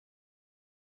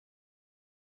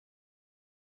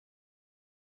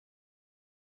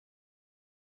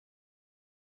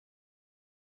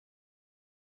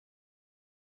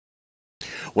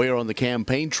We are on the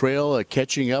campaign trail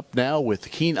catching up now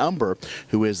with Umbehr,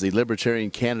 who is the Libertarian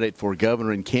candidate for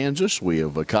governor in Kansas. We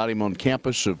have caught him on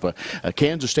campus of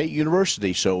Kansas State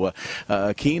University. So,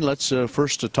 Keen, let's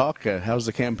first talk. How's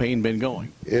the campaign been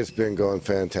going? It's been going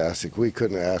fantastic. We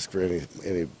couldn't ask for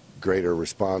any greater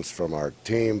response from our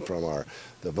team, from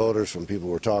the voters, from people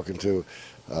we're talking to.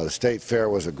 The state fair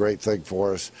was a great thing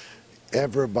for us.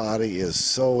 Everybody is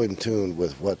so in tune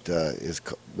with what is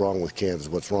wrong with Kansas,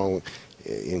 what's wrong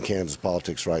in Kansas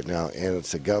politics right now, and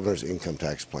it's the governor's income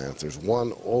tax plan. If there's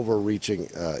one overreaching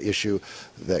issue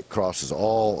that crosses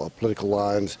all political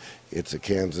lines, it's a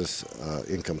Kansas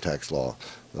income tax law.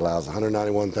 It allows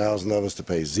 191,000 of us to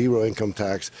pay zero income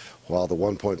tax, while the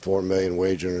 1.4 million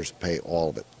wage earners pay all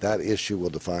of it. That issue will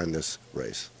define this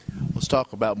race. Let's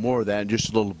talk about more of that in just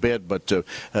a little bit, but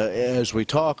as we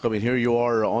talk, I mean, here you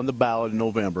are on the ballot in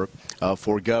November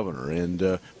for governor,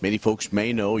 and many folks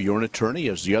may know you're an attorney,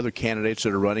 as the other candidates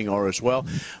that are running are as well,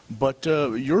 but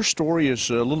your story is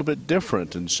a little bit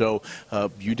different, and so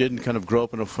you didn't kind of grow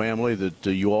up in a family that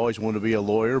you always wanted to be a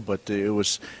lawyer, but it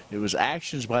was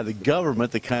actions by the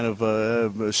government that kind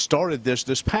of started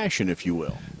this passion, if you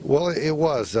will. Well, it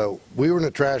was. We were in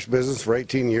the trash business for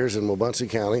 18 years in Wabunsee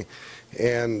County,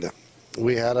 and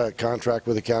we had a contract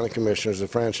with the county commissioners, a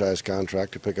franchise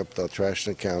contract, to pick up the trash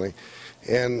in the county.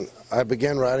 And I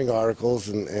began writing articles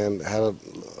and had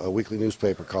a weekly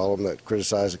newspaper column that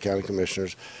criticized the county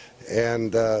commissioners.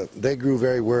 And they grew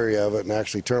very wary of it and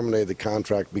actually terminated the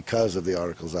contract because of the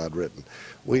articles I'd written.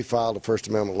 We filed a First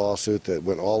Amendment lawsuit that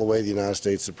went all the way to the United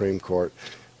States Supreme Court,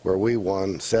 where we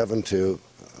won 7-2,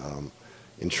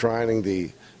 enshrining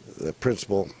the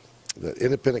principle that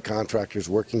independent contractors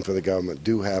working for the government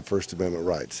do have First Amendment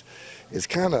rights. It's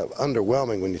kind of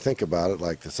underwhelming when you think about it,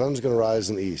 like the sun's going to rise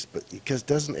in the east, but because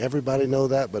doesn't everybody know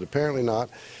that? But apparently not.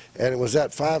 And it was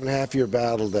that 5.5-year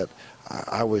battle that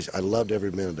I loved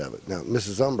every minute of it. Now,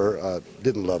 Mrs. Umbehr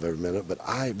didn't love every minute, but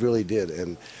I really did.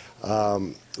 And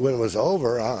when it was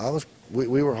over,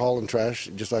 we were hauling trash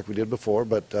just like we did before,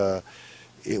 but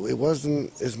it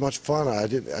wasn't as much fun. I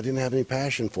didn't have any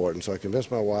passion for it, and so I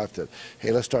convinced my wife that,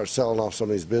 hey, let's start selling off some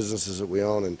of these businesses that we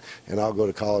own, and I'll go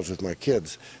to college with my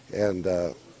kids. And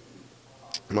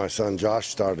my son Josh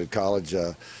started college,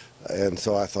 and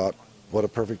so I thought, what a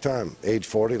perfect time. Age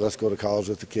 40, let's go to college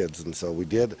with the kids. And so we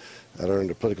did. I earned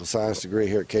a political science degree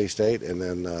here at K-State, and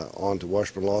then on to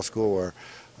Washburn Law School, where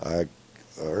I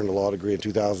earned a law degree in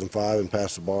 2005 and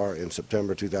passed the bar in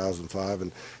September 2005,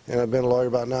 and I've been a lawyer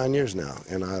about 9 years now,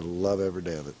 and I love every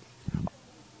day of it.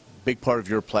 Big part of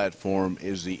your platform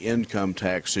is the income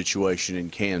tax situation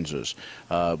in Kansas.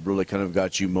 Really kind of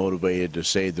got you motivated to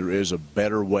say there is a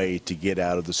better way to get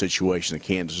out of the situation that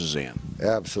Kansas is in.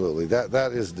 Absolutely.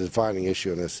 That is the defining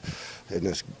issue in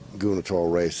this gubernatorial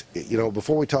race. You know,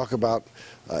 before we talk about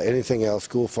anything else,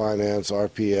 school finance,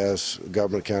 RPS,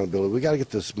 government accountability, we got to get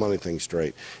this money thing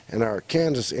straight. And our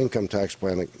Kansas income tax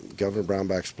plan, Governor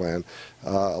Brownback's plan,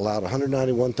 allowed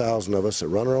 191,000 of us that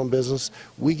run our own business.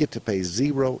 We get to pay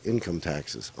zero income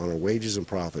taxes on our wages and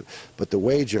profit. But the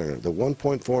wage earner, the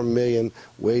 1.4 million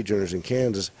wage earners in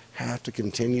Kansas, have to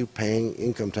continue paying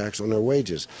income tax on their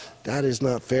wages. That is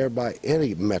not fair by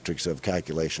any metrics of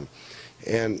calculation.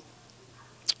 And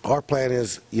our plan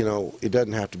is, you know, it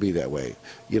doesn't have to be that way.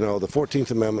 You know, the 14th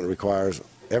Amendment requires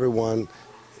everyone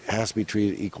has to be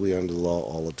treated equally under the law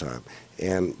all the time,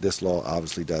 and this law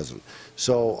obviously doesn't.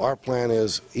 So our plan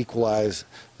is equalize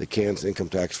the Kansas income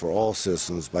tax for all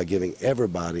citizens by giving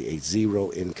everybody a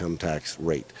zero income tax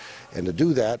rate. And to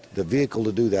do that, the vehicle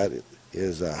to do that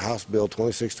is House Bill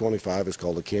 2625. It's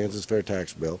called the Kansas Fair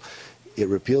Tax Bill. It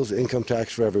repeals the income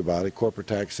tax for everybody, corporate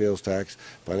tax, sales tax,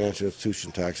 financial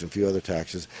institution tax, and a few other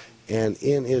taxes, and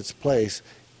in its place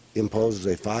imposes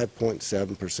a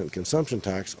 5.7% consumption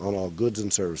tax on all goods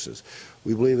and services.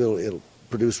 We believe it'll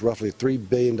produce roughly $3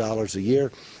 billion a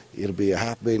year. It'll be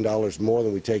 $500 million more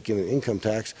than we take in income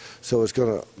tax, so it's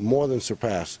going to more than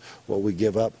surpass what we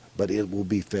give up, but it will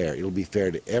be fair. It'll be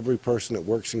fair to every person that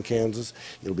works in Kansas.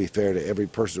 It'll be fair to every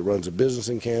person that runs a business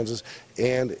in Kansas,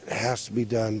 and it has to be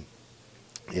done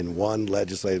in one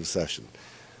legislative session.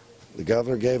 The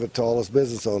governor gave it to all his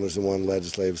business owners in one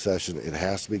legislative session. It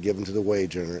has to be given to the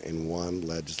wage earner in one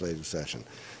legislative session.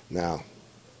 Now,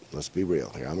 let's be real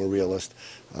here. I'm a realist,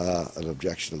 an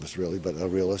objectionist really, but a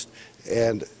realist.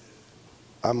 And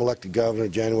I'm elected governor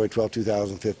January 12,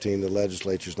 2015. The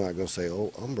legislature's not going to say,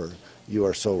 oh, Umbehr, you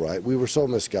are so right. We were so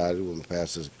misguided when we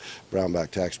passed this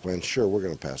Brownback tax plan. Sure, we're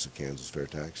going to pass the Kansas fair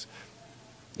tax.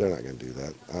 They're not going to do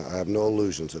that. I have no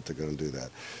illusions that they're going to do that.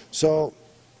 So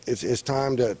it's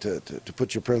time to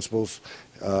put your principles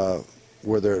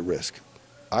where they're at risk.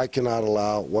 I cannot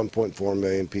allow 1.4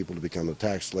 million people to become the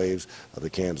tax slaves of the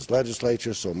Kansas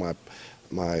legislature. So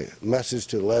my message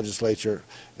to the legislature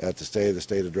at the State of the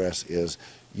State address is,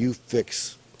 you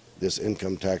fix this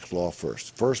income tax law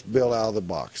first. First bill out of the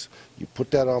box. You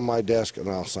put that on my desk and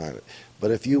I'll sign it.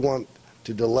 But if you want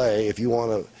to delay, if you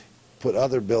want to put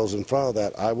other bills in front of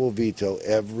that, I will veto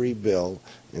every bill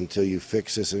until you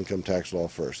fix this income tax law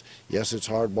first. Yes, it's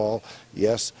hardball.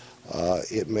 Yes,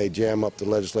 it may jam up the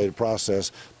legislative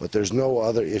process, but there's no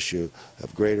other issue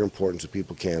of greater importance to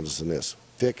people of Kansas than this.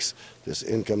 Fix this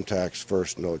income tax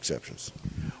first, no exceptions.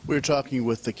 We're talking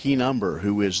with Umbehr,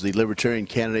 who is the Libertarian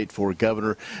candidate for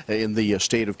governor in the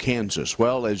state of Kansas.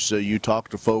 Well, as you talk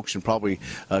to folks and probably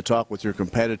talk with your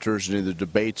competitors in either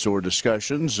debates or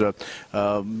discussions,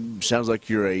 sounds like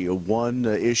you're a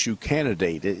one-issue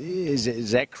candidate.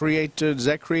 Does that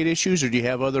create issues, or do you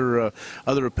have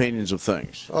other opinions of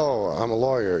things? Oh, I'm a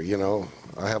lawyer, you know.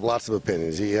 I have lots of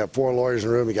opinions. You have 4 lawyers in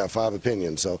the room, you got 5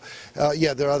 opinions. So,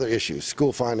 yeah, there are other issues.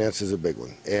 School finance is a big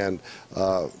one. And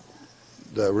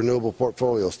the renewable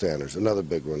portfolio standards, another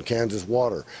big one. Kansas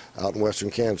water out in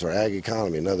western Kansas, our ag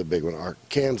economy, another big one. Our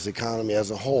Kansas economy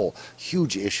as a whole,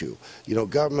 huge issue. You know,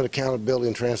 government accountability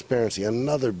and transparency,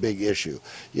 another big issue.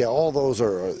 Yeah, all those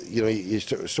are, you know, you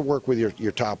start work with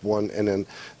your top one, and then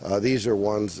these are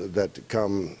ones that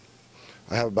come.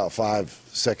 I have about 5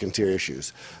 second-tier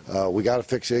issues. We got to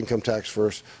fix the income tax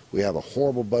first. We have a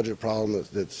horrible budget problem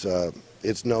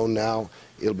it's known now.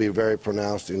 It'll be very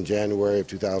pronounced in January of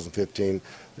 2015.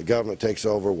 The government takes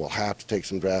over. We'll have to take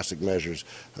some drastic measures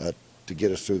to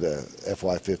get us through the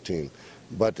FY15.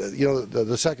 But, you know,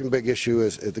 the second big issue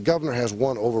is the governor has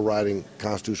one overriding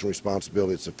constitutional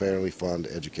responsibility. It's to fairly fund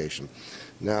education.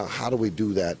 Now, how do we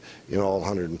do that in all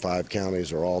 105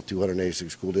 counties or all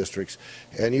 286 school districts?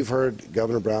 And you've heard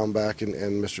Governor Brownback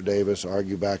and Mr. Davis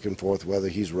argue back and forth whether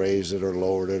he's raised it or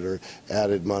lowered it or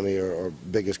added money or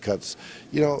biggest cuts.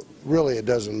 You know, really it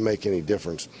doesn't make any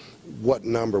difference what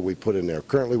number we put in there.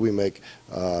 Currently we make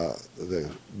the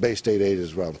base state aid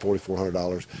is around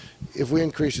 $4,400. If we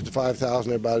increase it to $5,000,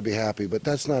 everybody would be happy, but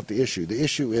that's not the issue. The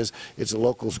issue is it's the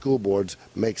local school boards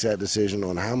makes that decision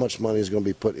on how much money is going to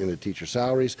be put into teacher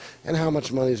salaries and how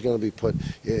much money is going to be put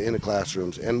in the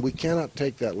classrooms, and we cannot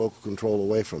take that local control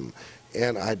away from them.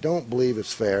 And I don't believe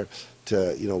it's fair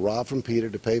to, you know, rob from Peter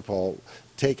to pay Paul,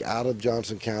 take out of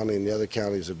Johnson County, and the other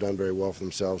counties have done very well for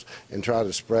themselves, and try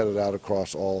to spread it out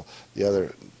across all the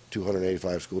other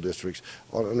 285 school districts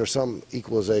under some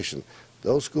equalization.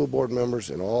 Those school board members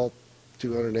in all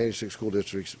 286 school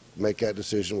districts make that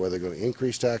decision whether they're going to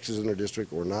increase taxes in their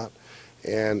district or not.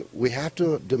 And we have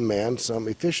to demand some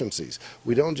efficiencies.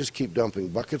 We don't just keep dumping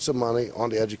buckets of money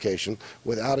onto education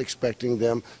without expecting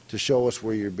them to show us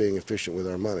where you're being efficient with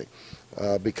our money,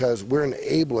 because we're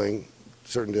enabling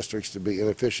certain districts to be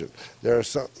inefficient. There are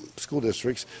some school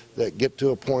districts that get to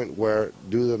a point where,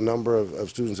 due to the number of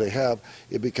students they have,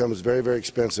 it becomes very, very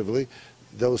expensively.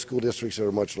 Those school districts that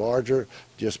are much larger,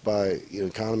 just by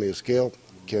economy of scale,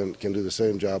 can do the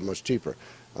same job much cheaper.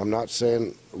 I'm not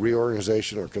saying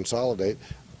reorganization or consolidate.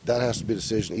 That has to be a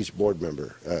decision each board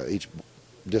member, each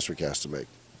district has to make.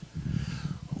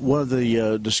 One of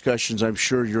the discussions I'm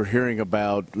sure you're hearing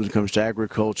about when it comes to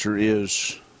agriculture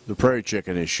is the prairie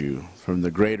chicken issue, from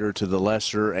the greater to the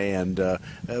lesser, and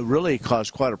really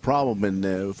caused quite a problem,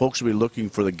 and folks will be looking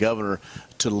for the governor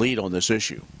to lead on this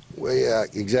issue. Well, yeah,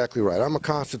 exactly right. I'm a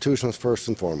constitutionalist first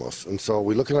and foremost, and so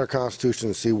we look at our Constitution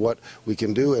and see what we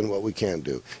can do and what we can't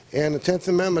do. And the 10th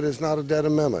Amendment is not a dead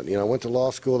amendment. You know, I went to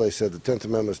law school, they said the 10th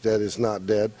Amendment is dead. It's not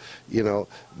dead. You know,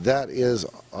 that is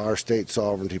our state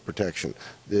sovereignty protection.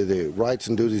 The rights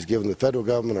and duties given to the federal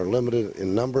government are limited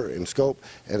in number, in scope,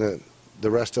 and the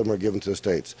rest of them are given to the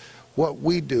states. What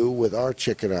we do with our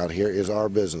chicken out here is our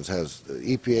business. The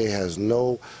EPA has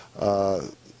no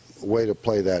way to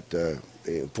play that,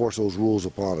 enforce those rules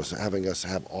upon us, having us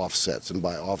have offsets, and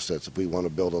by offsets if we want to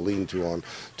build a lean-to on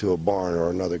to a barn or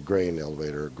another grain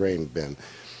elevator or grain bin.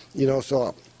 You know,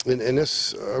 so in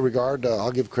this regard,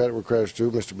 I'll give credit where credit's due.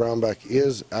 Mr. Brownback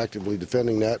is actively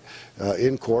defending that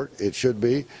in court. It should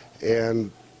be,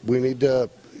 and we need to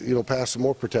pass some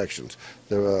more protections.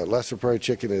 The lesser prairie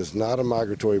chicken is not a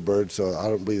migratory bird, so I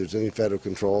don't believe there's any federal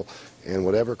control. And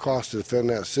whatever it costs to defend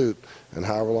that suit, and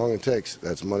however long it takes,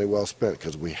 that's money well spent,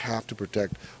 because we have to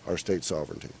protect our state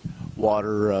sovereignty.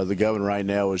 Water, the governor right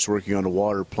now is working on a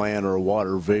water plan or a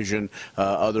water vision.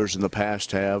 Others in the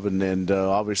past have, and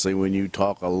obviously when you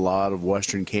talk a lot of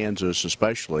western Kansas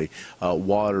especially,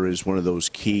 water is one of those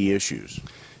key issues.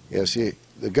 Yes,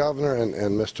 the governor and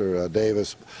Mr.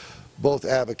 Davis both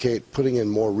advocate putting in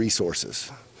more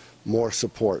resources, more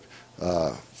support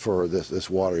for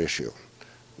this water issue.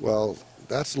 Well,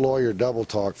 that's lawyer double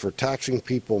talk for taxing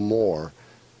people more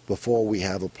before we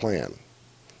have a plan.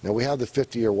 Now, we have the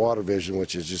 50-year water vision,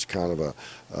 which is just kind of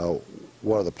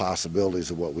one of the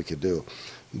possibilities of what we could do.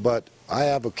 But I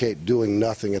advocate doing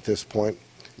nothing at this point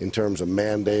in terms of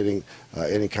mandating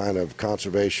any kind of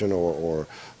conservation or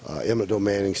eminent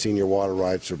domaining senior water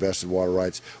rights or vested water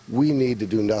rights. We need to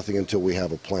do nothing until we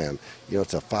have a plan. You know,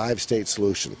 it's a 5-state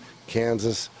solution: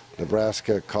 Kansas,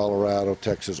 Nebraska, Colorado,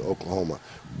 Texas, Oklahoma.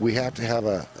 We have to have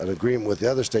an agreement with the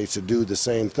other states to do the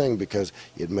same thing, because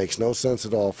it makes no sense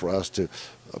at all for us to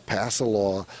pass a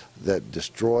law that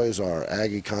destroys our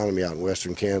ag economy out in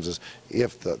western Kansas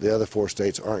if the other 4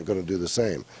 states aren't going to do the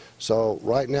same. So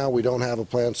right now we don't have a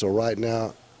plan, so right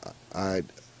now I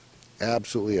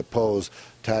absolutely oppose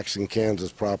taxing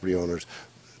Kansas property owners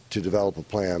to develop a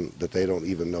plan that they don't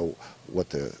even know what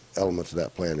the elements of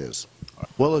that plan is.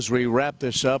 Well, as we wrap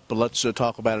this up, let's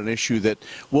talk about an issue that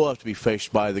will have to be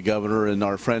faced by the governor and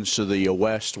our friends to the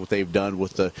west, what they've done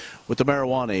with the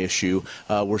marijuana issue.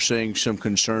 We're seeing some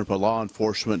concern by law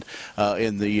enforcement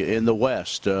in the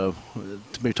west. Let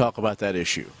me talk about that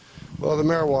issue. Well, the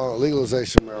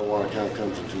legalization of marijuana kind of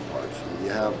comes in 2 parts. You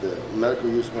have the medical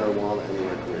use marijuana and the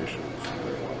recreational use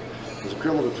marijuana. As a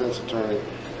criminal defense attorney,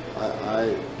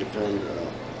 I defend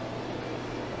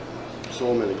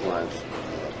so many clients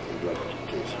in drug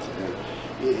cases, and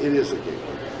it is a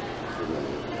gateway for many.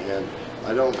 And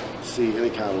I don't see any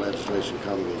kind of legislation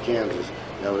coming in Kansas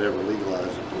that would ever legalize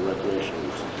it for recreational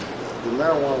use. The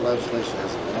marijuana legislation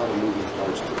has a lot of moving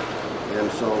parts to it,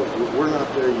 and so we're not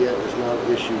there yet. It's not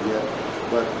an issue yet,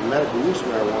 but medical use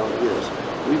marijuana is.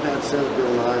 We've had Senate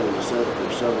Bill 9 in the Senate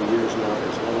for several years now.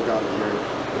 It's never gotten a hearing.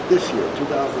 But this year,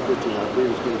 2015, I believe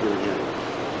it's going to get a hearing.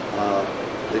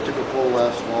 They took a poll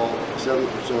last fall. 70%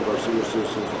 of our senior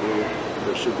citizens believe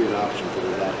there should be an option for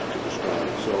the doctor to prescribe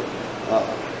it. So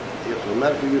if a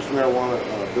medical use marijuana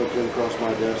bill came across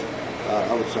my desk,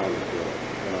 I would sign the bill,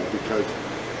 because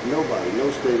nobody, no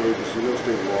state agency, no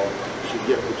state law should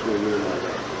get between me and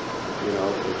my doctor. You know,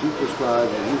 if he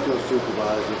prescribes and he's going to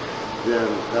supervise it,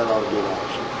 then that ought to be an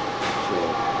option. So,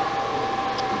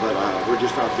 but we're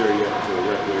just not there yet for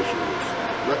recreational use.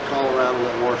 Let Colorado,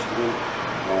 let Washington,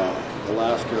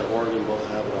 Alaska, Oregon both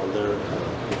have it on their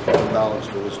ballots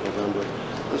for this November.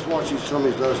 Let's watch some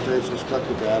of these other states. Let's collect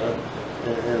the data,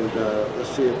 and let's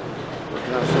see what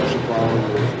kind of social problem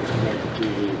is connected to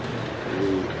the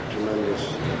tremendous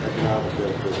economic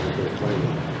benefits that they're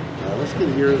claiming. Let's get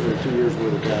a year or 2 years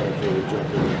worth of data before we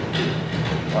jump in.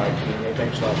 All right, Keith,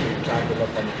 thanks a lot for your time. Good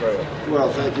luck on the trail.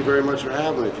 Well, thank you very much for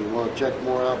having me. If you want to check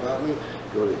more out about me,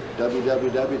 go to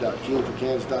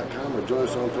www.keenforkansas.com or join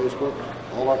us on Facebook.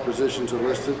 All our positions are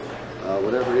listed.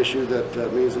 Whatever issue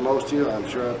that means the most to you, I'm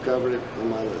sure I've covered it in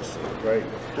my list. Great.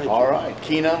 All right.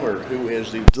 Keith Umbehr, who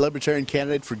is the Libertarian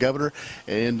candidate for governor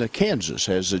in Kansas,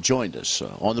 has joined us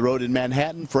on the road in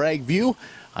Manhattan for AgView.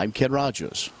 I'm Ken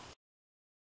Rahjes.